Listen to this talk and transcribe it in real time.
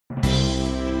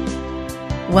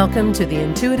Welcome to the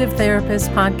Intuitive Therapist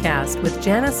Podcast with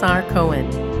Janis R. Cohen,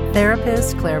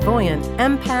 therapist, clairvoyant,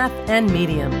 empath, and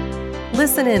medium.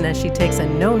 Listen in as she takes a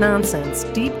no-nonsense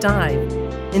deep dive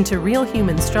into real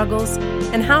human struggles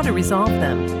and how to resolve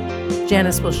them.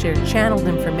 Janis will share channeled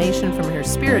information from her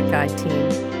spirit guide team,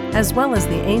 as well as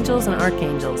the angels and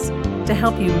archangels, to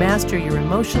help you master your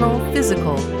emotional,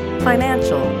 physical,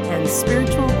 financial, and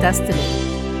spiritual destiny.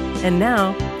 And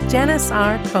now, Janis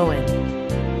R. Cohen.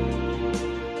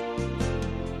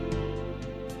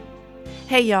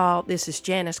 Hey y'all, this is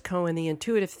Janis Cohen, the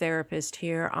Intuitive Therapist,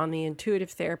 here on the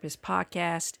Intuitive Therapist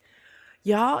Podcast.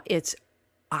 Y'all, it's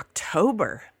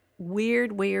October.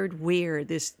 Weird.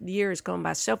 This year is going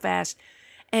by so fast.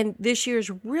 And this year's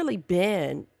really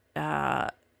been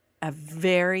a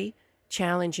very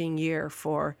challenging year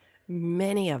for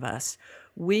many of us.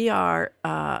 We are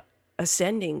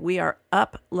ascending. We are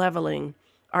up-leveling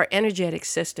our energetic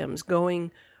systems,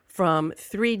 going from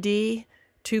 3D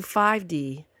to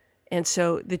 5D. And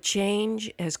so the change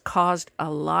has caused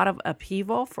a lot of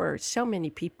upheaval for so many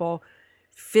people,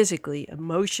 physically,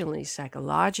 emotionally,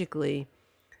 psychologically,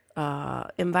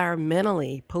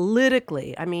 environmentally,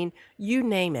 politically. I mean, you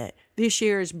name it. This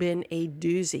year has been a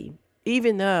doozy,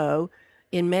 even though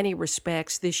in many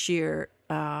respects this year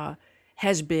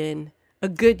has been a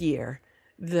good year.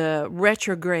 The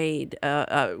retrograde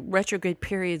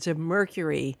periods of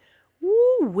Mercury,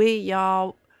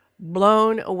 y'all,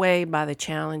 blown away by the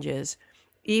challenges,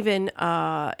 even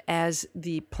as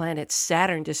the planet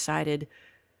Saturn decided,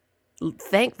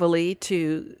 thankfully,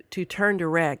 to turn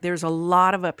direct. There's a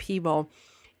lot of upheaval,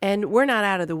 and we're not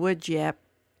out of the woods yet.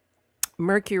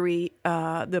 Mercury,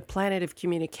 the planet of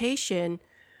communication,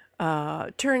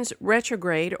 turns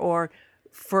retrograde, or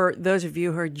for those of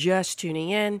you who are just tuning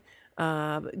in,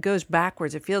 goes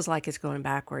backwards. It feels like it's going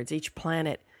backwards. Each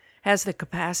planet has the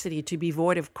capacity to be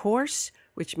void of course,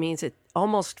 which means it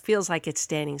almost feels like it's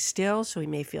standing still. So we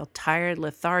may feel tired,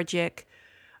 lethargic,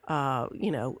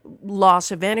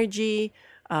 loss of energy,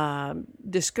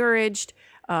 discouraged.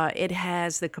 It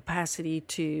has the capacity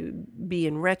to be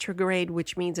in retrograde,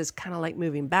 which means it's kind of like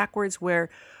moving backwards, where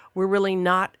we're really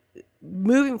not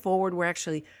moving forward. We're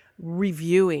actually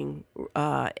reviewing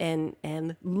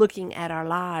and looking at our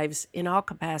lives in all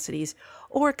capacities.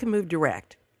 Or it can move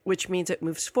direct, which means it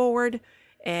moves forward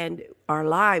and our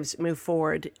lives move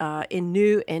forward in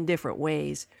new and different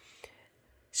ways.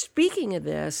 Speaking of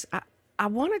this, I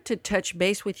wanted to touch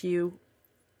base with you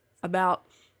about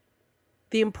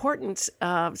the importance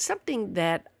of something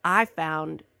that I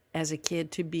found as a kid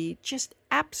to be just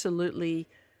absolutely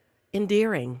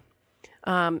endearing.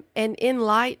 And in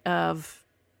light of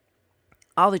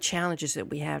all the challenges that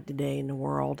we have today in the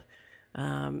world,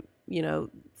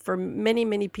 for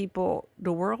many people,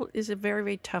 the world is a very,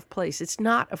 very tough place. It's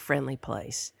not a friendly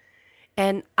place.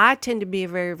 And I tend to be a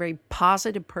very, very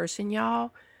positive person,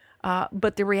 y'all.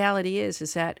 But the reality is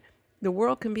that the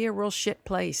world can be a real shit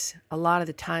place a lot of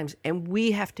the times. And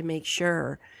we have to make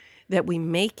sure that we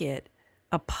make it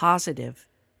a positive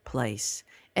place.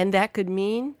 And that could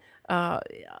mean on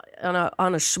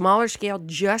a smaller scale,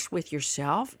 just with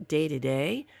yourself day to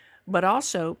day, but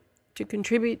also to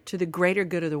contribute to the greater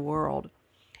good of the world.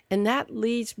 And that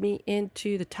leads me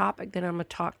into the topic that I'm going to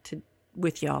talk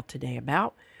with y'all today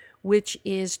about, which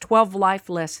is 12 life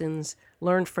lessons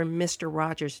learned from Mr.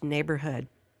 Rogers' Neighborhood.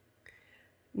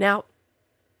 Now,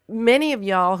 many of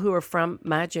y'all who are from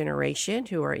my generation,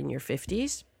 who are in your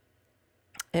 50s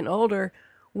and older,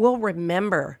 will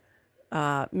remember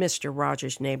Mr.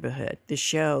 Rogers' Neighborhood, the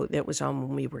show that was on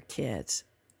when we were kids.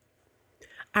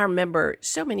 I remember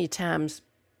so many times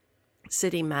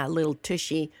sitting my little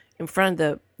tushy in front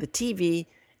of the TV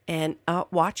and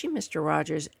watching Mr.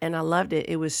 Rogers, and I loved it.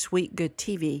 It was sweet, good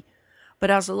TV. But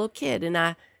I was a little kid, and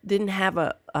I didn't have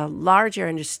a larger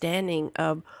understanding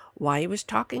of why he was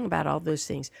talking about all those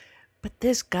things. But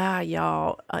this guy,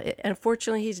 y'all,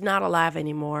 unfortunately, he's not alive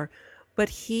anymore, but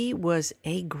he was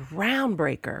a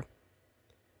groundbreaker.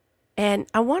 And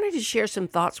I wanted to share some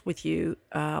thoughts with you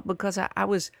because I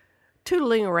was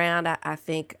tootling around. I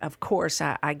think, of course,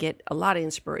 I get a lot of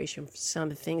inspiration from some of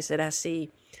the things that I see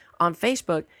on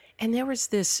Facebook. And there was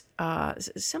this,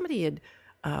 somebody had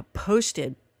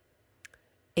posted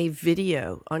a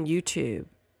video on YouTube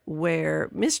where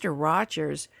Mr.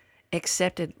 Rogers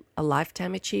accepted a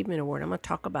Lifetime Achievement Award. I'm going to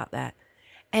talk about that.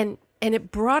 And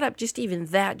it brought up,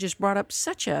 brought up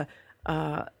such a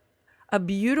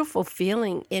beautiful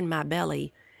feeling in my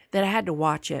belly that I had to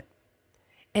watch it.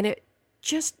 And it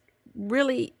just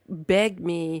really begged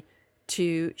me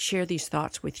to share these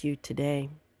thoughts with you today.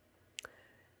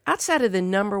 Outside of the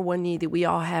number one need that we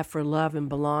all have for love and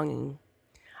belonging,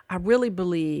 I really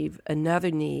believe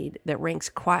another need that ranks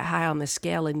quite high on the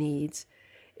scale of needs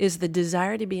is the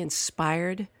desire to be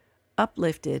inspired,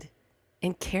 uplifted,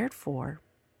 and cared for.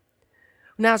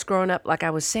 When I was growing up, like I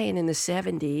was saying, in the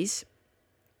 70s,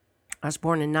 I was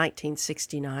born in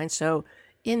 1969, so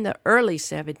in the early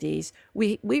 70s,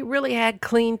 we really had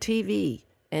clean TV.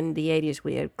 In the 80s,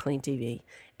 we had clean TV.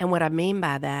 And what I mean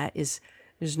by that is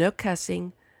there's no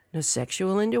cussing, no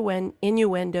sexual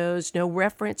innuendos, no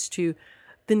reference to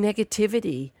the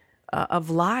negativity of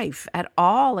life at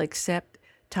all, except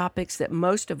topics that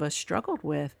most of us struggled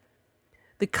with.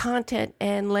 The content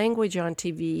and language on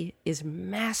TV is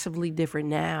massively different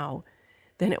now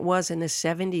than it was in the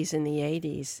 70s and the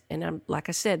 80s. And like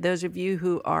I said, those of you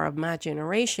who are of my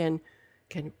generation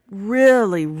can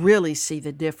really, really see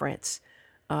the difference,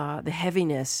 the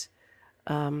heaviness,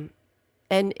 and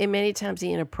many times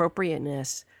the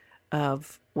inappropriateness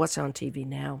of what's on TV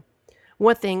now.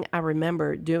 One thing I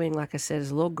remember doing, like I said, as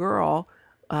a little girl,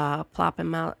 plopping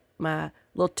my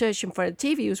little tush in front of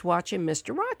the TV, was watching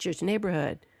Mr. Rogers'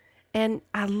 Neighborhood. And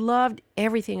I loved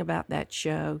everything about that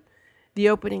show. The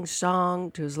opening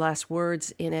song to his last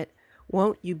words in it,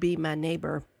 "Won't you be my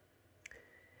neighbor?"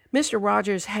 Mr.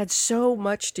 Rogers had so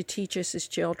much to teach us as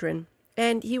children,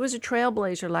 and he was a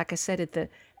trailblazer, like I said,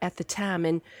 at the time,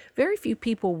 and very few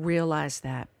people realized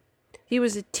that. He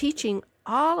was teaching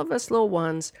all of us little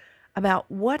ones about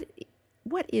what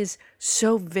is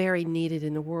so very needed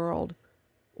in the world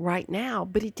right now,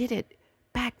 but he did it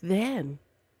back then.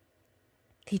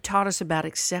 He taught us about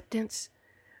acceptance,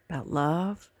 about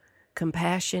love,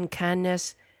 compassion,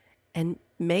 kindness, and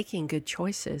making good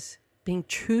choices, being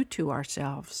true to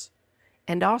ourselves,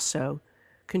 and also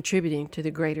contributing to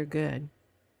the greater good.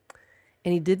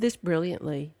 And he did this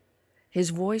brilliantly. His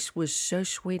voice was so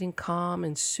sweet and calm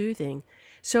and soothing,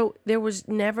 so there was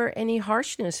never any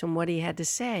harshness in what he had to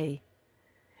say.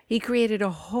 He created a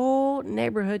whole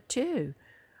neighborhood, too,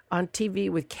 on TV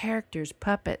with characters,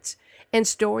 puppets, and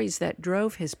stories that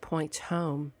drove his points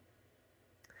home.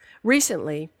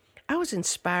 Recently, I was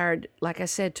inspired, like I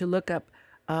said, to look up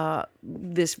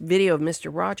this video of Mr.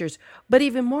 Rogers, but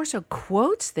even more so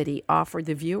quotes that he offered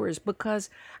the viewers, because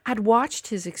I'd watched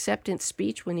his acceptance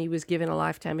speech when he was given a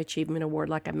Lifetime Achievement Award,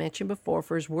 like I mentioned before,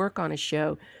 for his work on his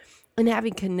show. And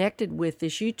having connected with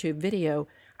this YouTube video,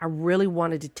 I really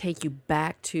wanted to take you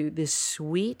back to this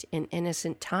sweet and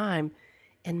innocent time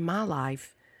in my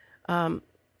life, in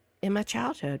my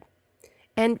childhood.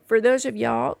 And for those of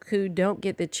y'all who didn't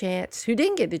get the chance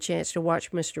to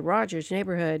watch Mr. Rogers'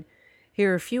 Neighborhood,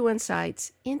 here are a few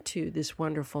insights into this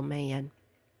wonderful man.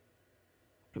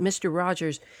 Mr.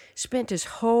 Rogers spent his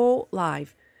whole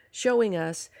life showing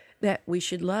us that we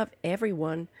should love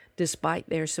everyone despite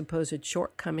their supposed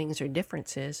shortcomings or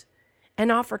differences,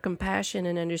 and offer compassion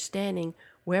and understanding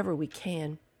wherever we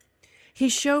can. He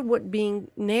showed what being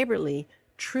neighborly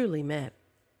truly meant.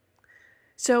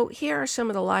 So here are some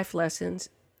of the life lessons,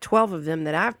 12 of them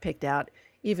that I've picked out,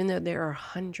 even though there are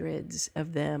hundreds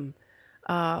of them.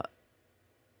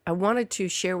 I wanted to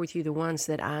share with you the ones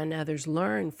that I and others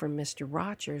learned from Mr.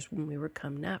 Rogers when we were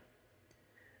coming up.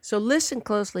 So listen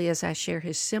closely as I share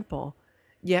his simple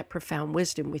yet profound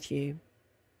wisdom with you.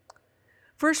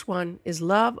 First one is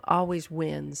love always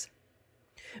wins.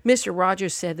 Mr.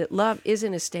 Rogers said that love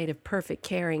isn't a state of perfect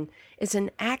caring. It's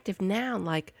an active noun,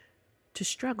 like to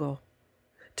struggle.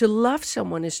 To love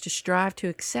someone is to strive to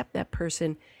accept that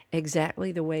person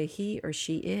exactly the way he or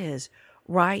she is,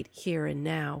 right here and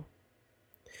now.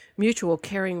 Mutual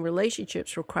caring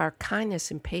relationships require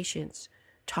kindness and patience,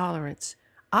 tolerance,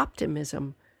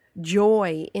 optimism,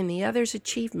 joy in the other's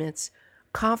achievements,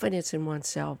 confidence in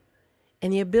oneself,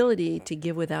 and the ability to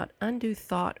give without undue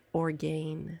thought of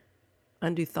gain.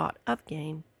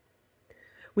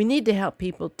 We need to help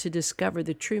people to discover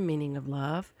the true meaning of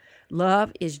love.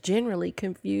 Love is generally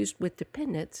confused with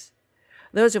dependence.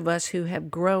 Those of us who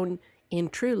have grown in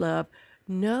true love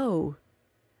know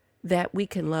that we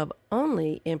can love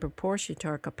only in proportion to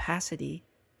our capacity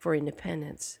for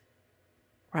independence,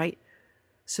 right?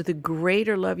 So the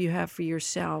greater love you have for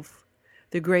yourself,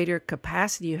 the greater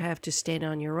capacity you have to stand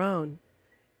on your own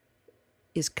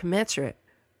is commensurate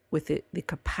with the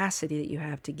capacity that you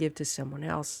have to give to someone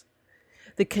else.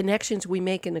 The connections we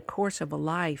make in the course of a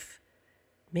life,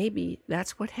 maybe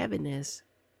that's what heaven is.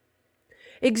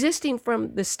 Existing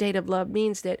from the state of love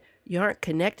means that you aren't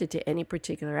connected to any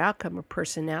particular outcome or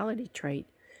personality trait.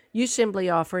 You simply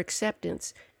offer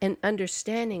acceptance and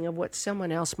understanding of what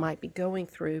someone else might be going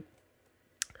through.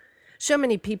 So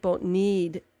many people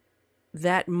need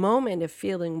that moment of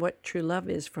feeling what true love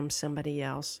is from somebody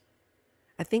else.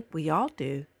 I think we all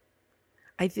do.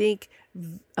 I think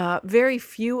very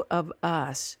few of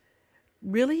us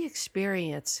really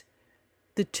experience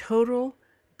the total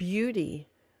beauty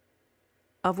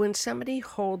of when somebody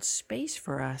holds space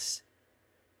for us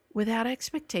without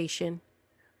expectation,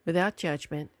 without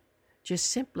judgment, just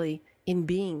simply in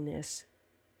beingness.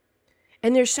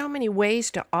 And there's so many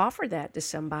ways to offer that to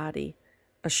somebody.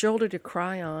 A shoulder to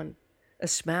cry on, a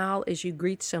smile as you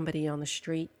greet somebody on the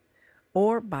street,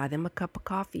 or buy them a cup of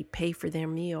coffee, pay for their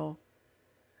meal.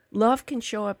 Love can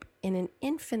show up in an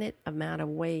infinite amount of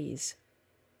ways.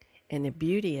 And the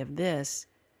beauty of this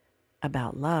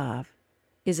about love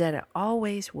is that it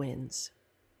always wins.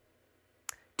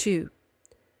 2,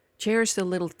 cherish the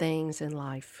little things in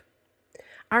life.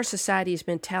 Our society's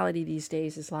mentality these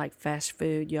days is like fast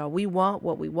food, y'all. We want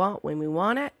what we want when we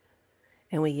want it,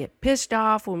 and we get pissed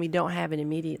off when we don't have it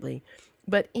immediately.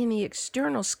 But in the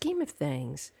external scheme of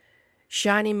things,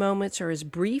 shiny moments are as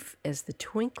brief as the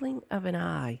twinkling of an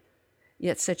eye.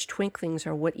 Yet such twinklings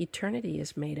are what eternity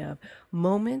is made of.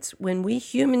 Moments when we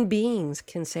human beings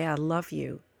can say, I love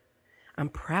you, I'm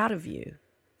proud of you,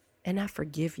 and I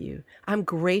forgive you. I'm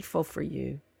grateful for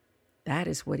you. That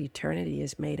is what eternity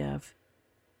is made of.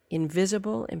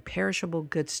 Invisible, imperishable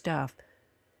good stuff,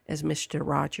 as Mr.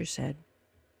 Rogers said.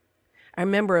 I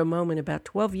remember a moment about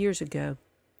 12 years ago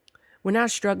when I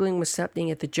was struggling with something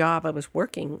at the job I was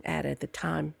working at the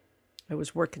time. I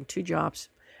was working 2 jobs.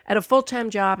 At a full-time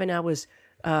job, and I was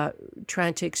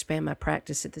trying to expand my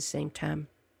practice at the same time.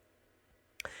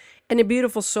 And a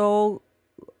beautiful soul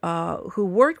who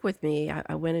worked with me,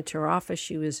 I went into her office.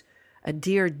 She was a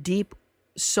dear,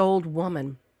 deep-souled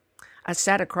woman. I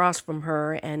sat across from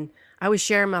her, and I was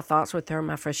sharing my thoughts with her,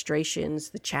 my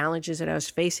frustrations, the challenges that I was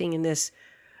facing in this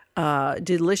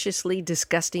deliciously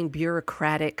disgusting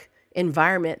bureaucratic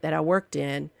environment that I worked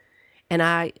in. And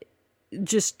I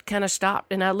just kind of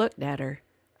stopped and I looked at her.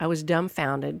 I was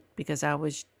dumbfounded because I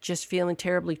was just feeling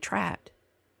terribly trapped.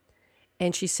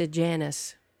 And she said,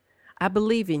 Janis, I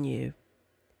believe in you,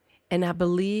 and I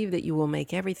believe that you will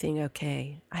make everything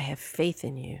okay. I have faith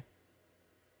in you.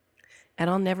 And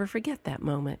I'll never forget that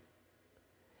moment.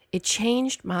 It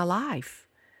changed my life.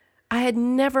 I had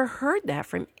never heard that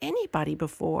from anybody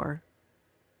before.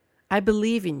 I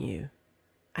believe in you.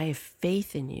 I have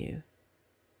faith in you.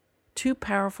 2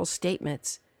 powerful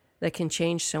statements that can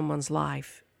change someone's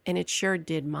life, and it sure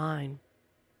did mine.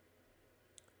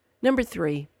 Number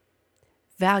 3,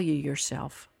 value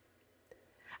yourself.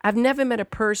 I've never met a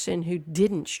person who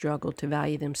didn't struggle to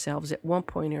value themselves at one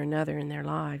point or another in their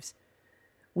lives.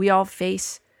 We all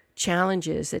face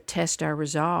challenges that test our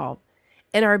resolve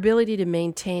and our ability to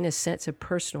maintain a sense of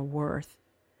personal worth.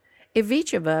 If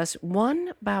each of us,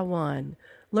 one by one,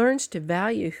 learns to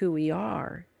value who we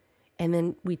are, and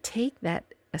then we take that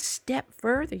a step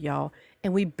further, y'all,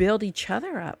 and we build each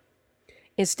other up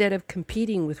instead of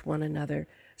competing with one another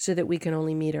so that we can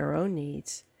only meet our own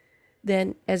needs,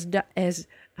 then as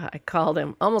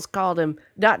I almost called him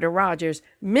Dr. Rogers,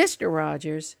 Mr.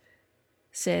 Rogers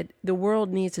said, the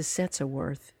world needs a sense of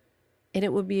worth, and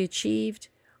it will be achieved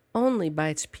only by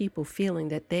its people feeling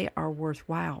that they are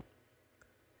worthwhile.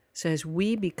 So as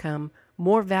we become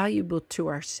more valuable to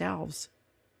ourselves,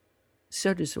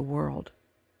 so does the world.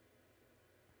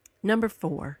 Number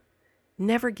 4,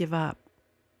 never give up.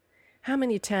 How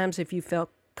many times have you felt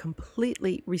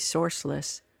completely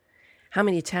resourceless? How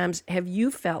many times have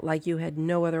you felt like you had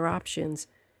no other options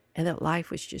and that life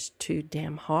was just too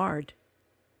damn hard?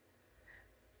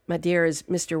 My dear, as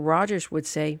Mr. Rogers would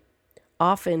say,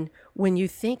 often when you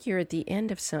think you're at the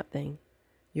end of something,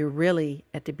 you're really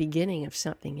at the beginning of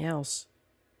something else.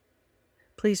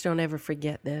 Please don't ever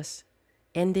forget this.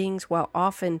 Endings, while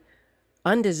often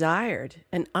undesired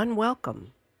and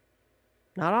unwelcome,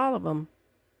 not all of them,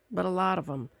 but a lot of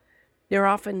them, they're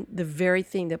often the very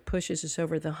thing that pushes us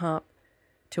over the hump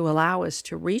to allow us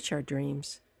to reach our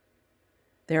dreams.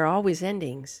 There are always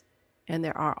endings, and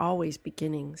there are always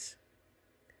beginnings.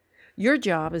 Your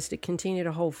job is to continue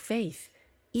to hold faith,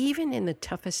 even in the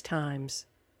toughest times.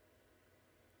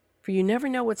 For you never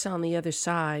know what's on the other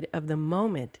side of the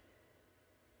moments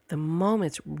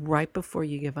right before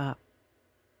you give up.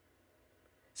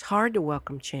 It's hard to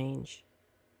welcome change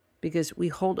because we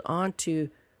hold on to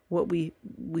what we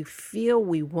feel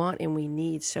we want and we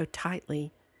need so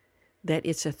tightly that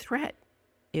it's a threat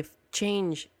if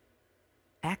change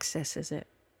accesses it.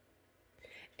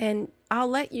 And I'll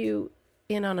let you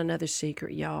in on another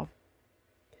secret, y'all.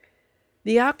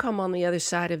 The outcome on the other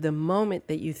side of the moment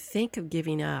that you think of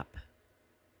giving up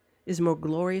is more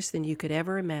glorious than you could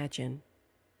ever imagine.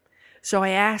 So I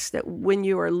ask that when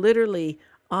you are literally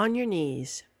on your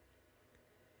knees,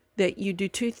 that you do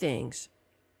 2 things.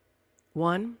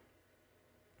 1,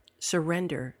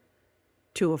 surrender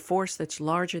to a force that's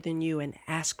larger than you and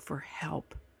ask for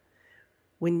help.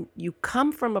 When you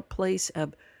come from a place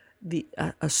of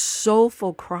a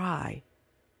soulful cry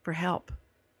for help,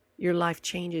 your life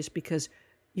changes because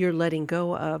you're letting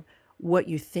go of what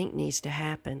you think needs to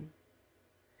happen.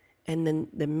 And then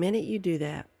the minute you do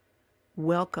that,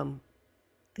 welcome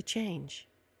the change.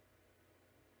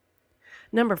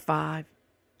 Number 5,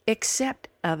 accept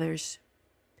others.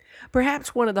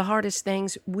 Perhaps one of the hardest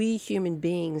things we human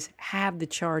beings have the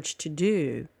charge to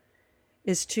do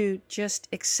is to just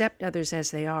accept others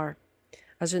as they are. I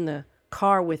was in the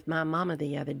car with my mama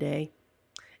the other day,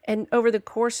 and over the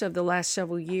course of the last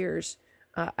several years,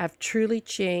 I've truly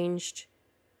changed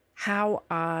how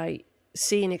I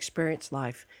see and experience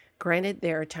life. Granted,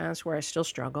 there are times where I still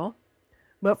struggle,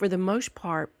 but for the most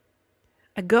part,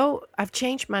 I've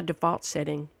changed my default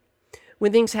setting.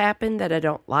 When things happen that I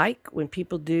don't like, when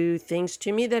people do things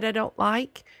to me that I don't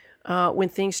like, when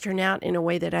things turn out in a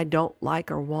way that I don't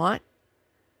like or want,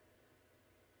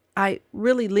 I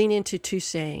really lean into 2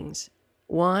 sayings.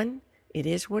 1, it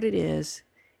is what it is.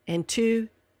 And 2,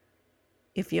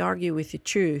 if you argue with the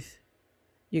truth,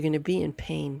 you're going to be in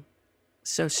pain.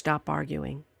 So stop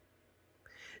arguing.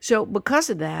 So because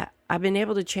of that, I've been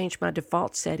able to change my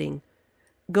default setting,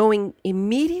 going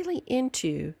immediately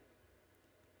into,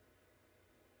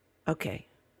 okay,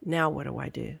 now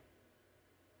what do?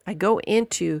 I go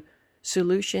into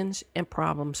solutions and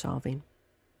problem solving.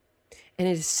 And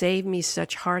it has saved me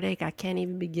such heartache I can't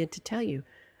even begin to tell you,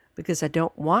 because I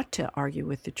don't want to argue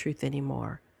with the truth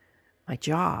anymore. My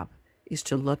job is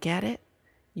to look at it,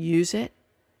 use it,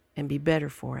 and be better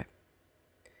for it.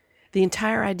 The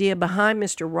entire idea behind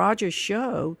Mr. Rogers'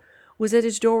 show was that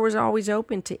his door was always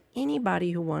open to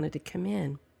anybody who wanted to come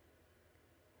in.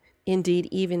 Indeed,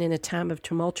 even in a time of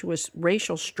tumultuous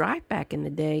racial strife back in the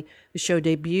day, the show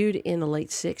debuted in the late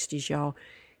 60s, y'all.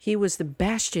 He was the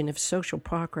bastion of social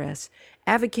progress,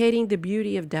 advocating the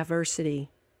beauty of diversity.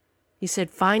 He said,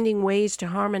 finding ways to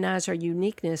harmonize our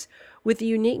uniqueness with the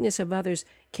uniqueness of others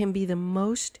can be the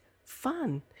most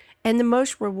fun and the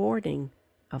most rewarding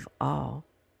of all.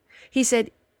 He said,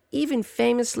 even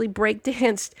famously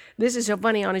breakdanced. This is so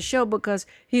funny on his show because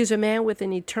he was a man with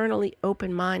an eternally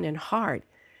open mind and heart.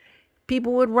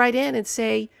 People would write in and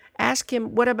say, ask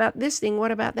him, what about this thing?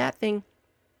 What about that thing?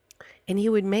 And he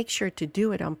would make sure to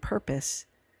do it on purpose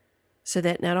so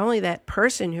that not only that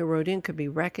person who wrote in could be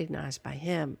recognized by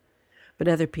him, but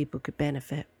other people could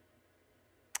benefit.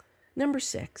 Number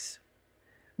 6,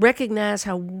 recognize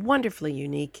how wonderfully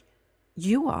unique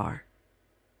you are.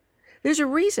 There's a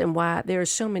reason why there are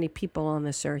so many people on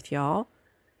this earth, y'all.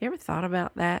 You ever thought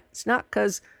about that? It's not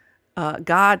because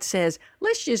God says,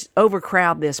 let's just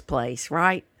overcrowd this place,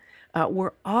 right?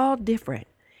 We're all different.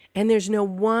 And there's no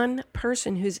one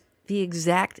person who's the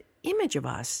exact image of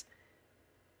us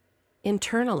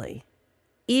internally,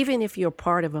 even if you're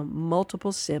part of a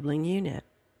multiple sibling unit,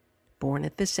 born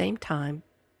at the same time,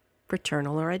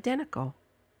 fraternal or identical.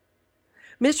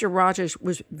 Mr. Rogers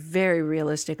was very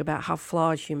realistic about how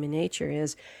flawed human nature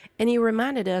is, and he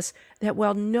reminded us that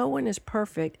while no one is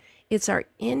perfect, it's our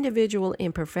individual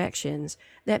imperfections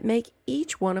that make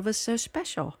each one of us so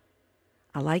special.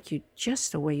 I like you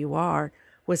just the way you are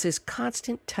was his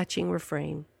constant touching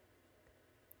refrain.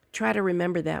 Try to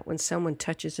remember that when someone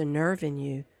touches a nerve in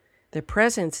you. Their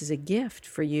presence is a gift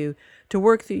for you to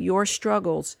work through your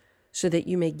struggles so that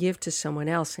you may give to someone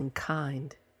else in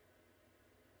kind.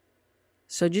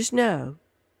 So just know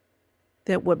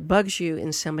that what bugs you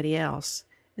in somebody else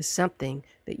is something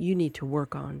that you need to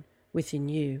work on within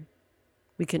you.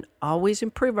 We can always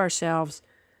improve ourselves,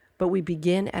 but we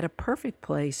begin at a perfect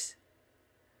place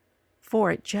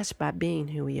for it just by being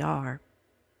who we are.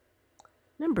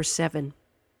 Number 7,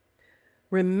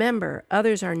 remember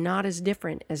others are not as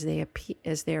different as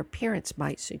their appearance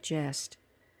might suggest.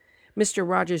 Mr.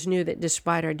 Rogers knew that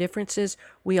despite our differences,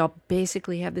 we all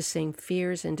basically have the same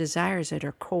fears and desires at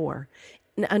our core.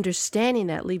 And understanding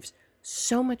that leaves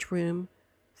so much room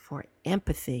for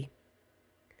empathy.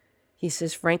 He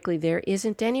says, frankly, there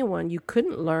isn't anyone you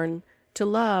couldn't learn to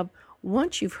love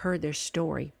once you've heard their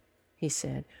story, he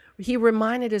said. He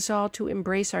reminded us all to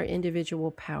embrace our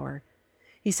individual power.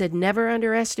 He said, never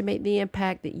underestimate the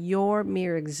impact that your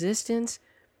mere existence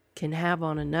can have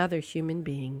on another human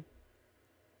being.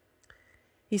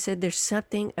 He said, there's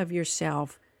something of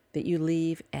yourself that you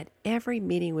leave at every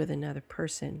meeting with another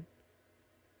person.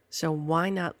 So why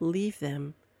not leave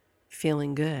them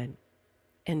feeling good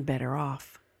and better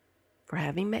off for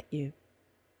having met you?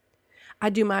 I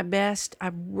do my best.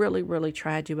 I really, really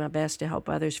try to do my best to help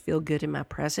others feel good in my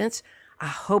presence. I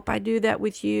hope I do that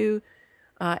with you.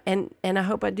 And I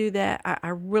hope I do that. I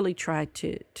really try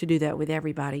to do that with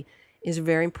everybody. It's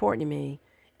very important to me.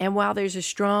 And while there's a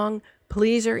strong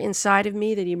pleaser inside of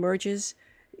me that emerges,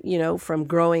 from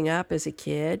growing up as a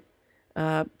kid,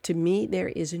 to me, there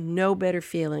is no better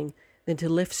feeling than to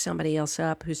lift somebody else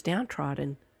up who's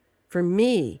downtrodden. For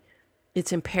me,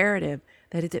 it's imperative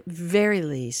that at the very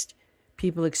least,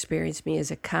 people experience me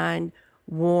as a kind,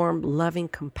 warm, loving,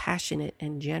 compassionate,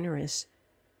 and generous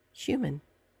human.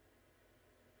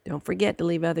 Don't forget to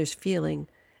leave others feeling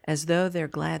as though they're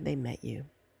glad they met you.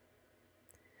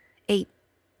 8,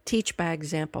 teach by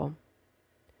example.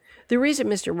 The reason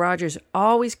Mr. Rogers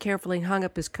always carefully hung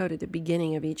up his coat at the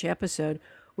beginning of each episode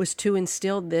was to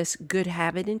instill this good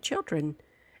habit in children,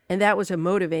 and that was a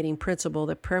motivating principle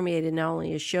that permeated not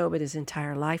only his show but his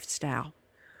entire lifestyle.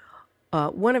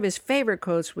 One of his favorite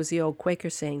quotes was the old Quaker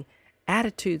saying,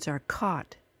 "Attitudes are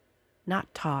caught,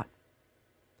 not taught."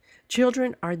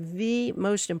 Children are the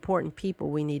most important people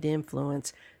we need to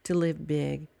influence to live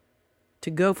big, to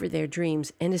go for their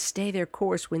dreams, and to stay their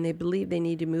course when they believe they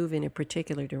need to move in a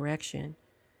particular direction.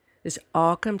 This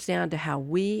all comes down to how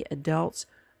we adults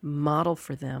model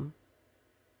for them.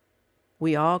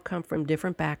 We all come from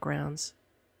different backgrounds.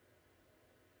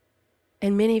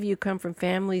 And many of you come from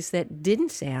families that didn't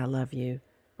say "I love you"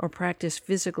 or practice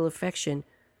physical affection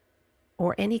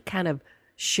or any kind of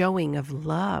showing of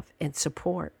love and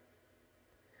support.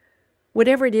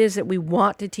 Whatever it is that we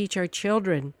want to teach our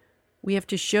children, we have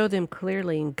to show them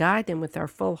clearly and guide them with our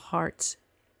full hearts.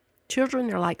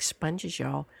 Children are like sponges,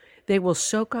 y'all. They will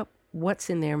soak up what's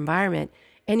in their environment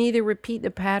and either repeat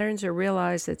the patterns or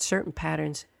realize that certain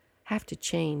patterns have to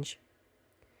change.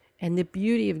 And the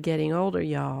beauty of getting older,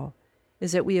 y'all,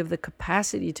 is that we have the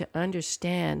capacity to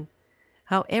understand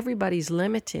how everybody's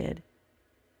limited,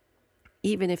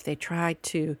 even if they try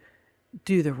to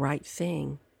do the right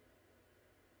thing.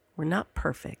 We're not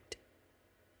perfect.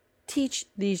 Teach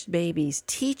these babies,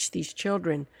 teach these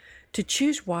children to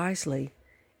choose wisely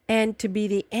and to be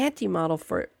the anti-model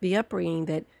for the upbringing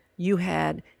that you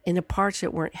had in the parts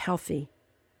that weren't healthy.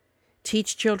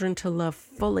 Teach children to love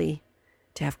fully,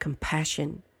 to have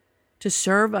compassion, to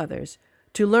serve others,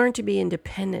 to learn to be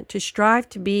independent, to strive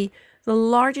to be the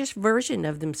largest version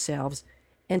of themselves,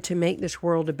 and to make this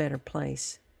world a better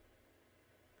place.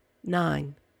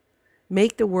 9.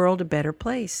 Make the world a better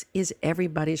place is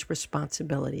everybody's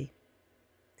responsibility.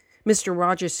 Mr.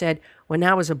 Rogers said, "When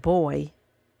I was a boy,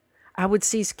 I would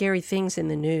see scary things in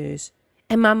the news,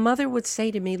 and my mother would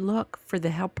say to me, 'Look for the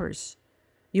helpers.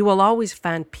 You will always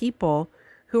find people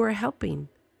who are helping.'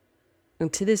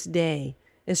 And to this day,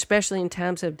 especially in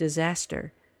times of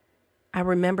disaster, I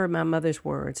remember my mother's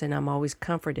words, and I'm always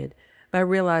comforted by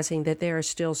realizing that there are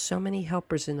still so many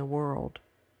helpers in the world."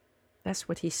 That's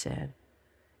what he said.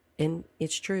 And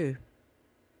it's true.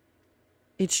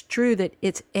 It's true that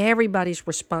it's everybody's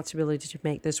responsibility to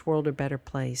make this world a better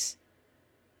place.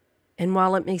 And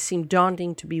while it may seem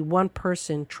daunting to be one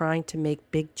person trying to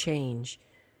make big change,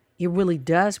 it really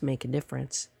does make a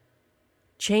difference.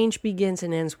 Change begins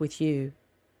and ends with you.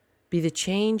 Be the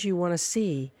change you want to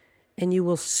see, and you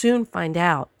will soon find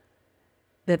out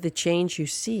that the change you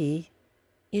see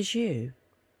is you.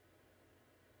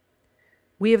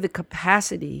 We have the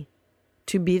capacity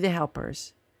to be the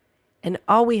helpers, and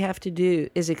all we have to do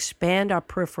is expand our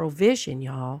peripheral vision,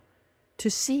 y'all, to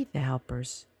see the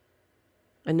helpers.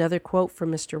 Another quote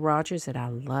from Mr. Rogers that I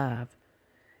love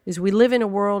is, "We live in a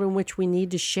world in which we need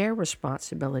to share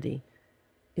responsibility.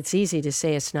 It's easy to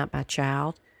say it's not my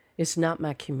child, it's not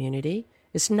my community,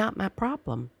 it's not my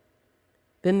problem.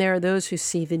 Then there are those who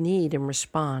see the need and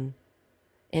respond.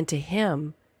 And to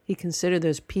him, he considered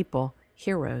those people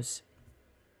heroes."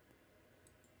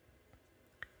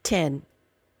 10.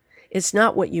 It's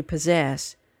not what you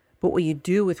possess, but what you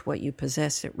do with what you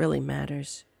possess that really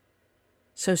matters.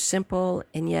 So simple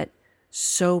and yet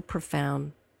so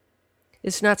profound.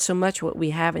 It's not so much what we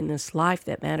have in this life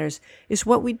that matters, it's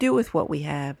what we do with what we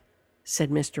have, said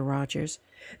Mr. Rogers.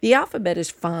 The alphabet is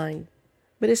fine,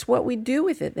 but it's what we do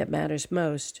with it that matters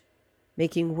most.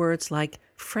 Making words like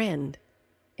friend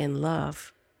and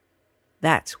love.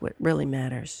 That's what really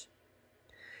matters.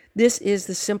 This is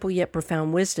the simple yet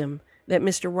profound wisdom that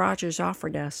Mr. Rogers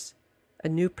offered us, a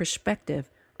new perspective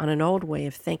on an old way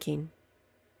of thinking.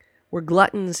 We're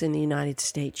gluttons in the United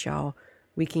States, y'all.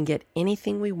 We can get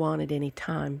anything we want at any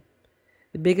time.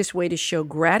 The biggest way to show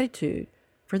gratitude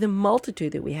for the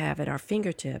multitude that we have at our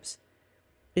fingertips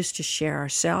is to share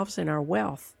ourselves and our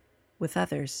wealth with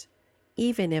others,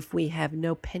 even if we have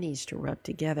no pennies to rub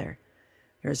together.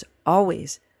 There's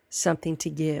always something to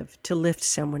give to lift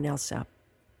someone else up.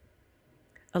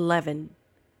 11.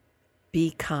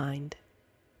 Be kind.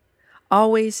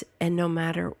 always and no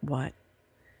matter what.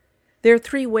 There are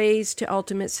 3 ways to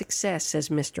ultimate success, says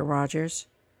Mr. Rogers.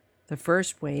 The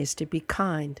first way is to be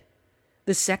kind.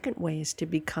 The second way is to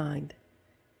be kind.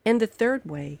 And the third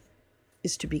way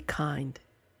is to be kind.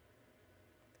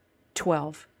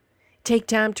 12. Take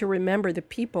time to remember the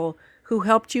people who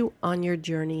helped you on your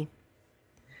journey.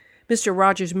 Mr.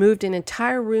 Rogers moved an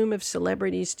entire room of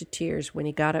celebrities to tears when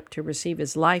he got up to receive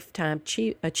his Lifetime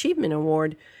Achievement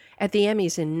Award at the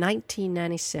Emmys in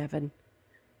 1997.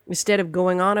 Instead of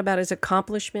going on about his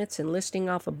accomplishments and listing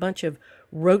off a bunch of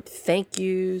rote thank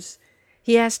yous,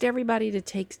 he asked everybody to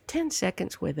take 10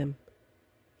 seconds with him.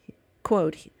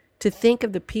 Quote, to think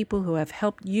of the people who have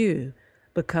helped you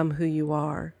become who you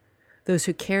are, those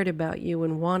who cared about you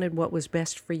and wanted what was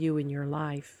best for you in your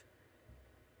life.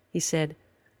 He said,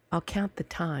 I'll count the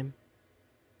time.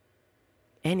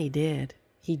 And he did.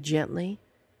 He gently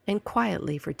and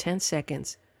quietly for 10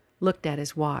 seconds looked at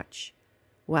his watch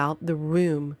while the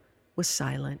room was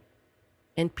silent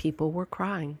and people were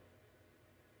crying.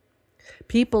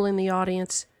 People in the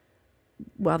audience,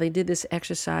 while they did this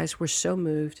exercise, were so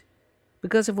moved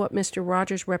because of what Mr.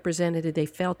 Rogers represented. They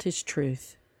felt his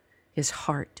truth, his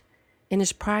heart, and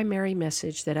his primary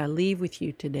message that I leave with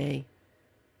you today.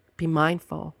 Be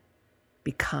mindful,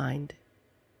 be kind,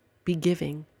 be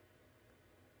giving,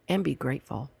 and be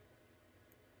grateful.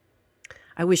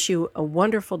 I wish you a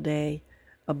wonderful day,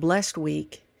 a blessed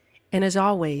week, and as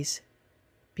always,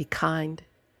 be kind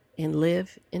and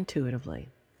live intuitively.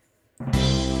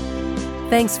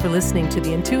 Thanks for listening to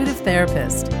The Intuitive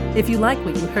Therapist. If you like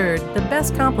what you heard, the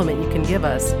best compliment you can give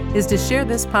us is to share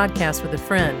this podcast with a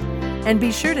friend. And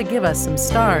be sure to give us some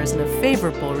stars and a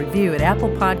favorable review at Apple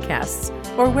Podcasts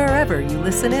or wherever you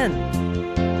listen in.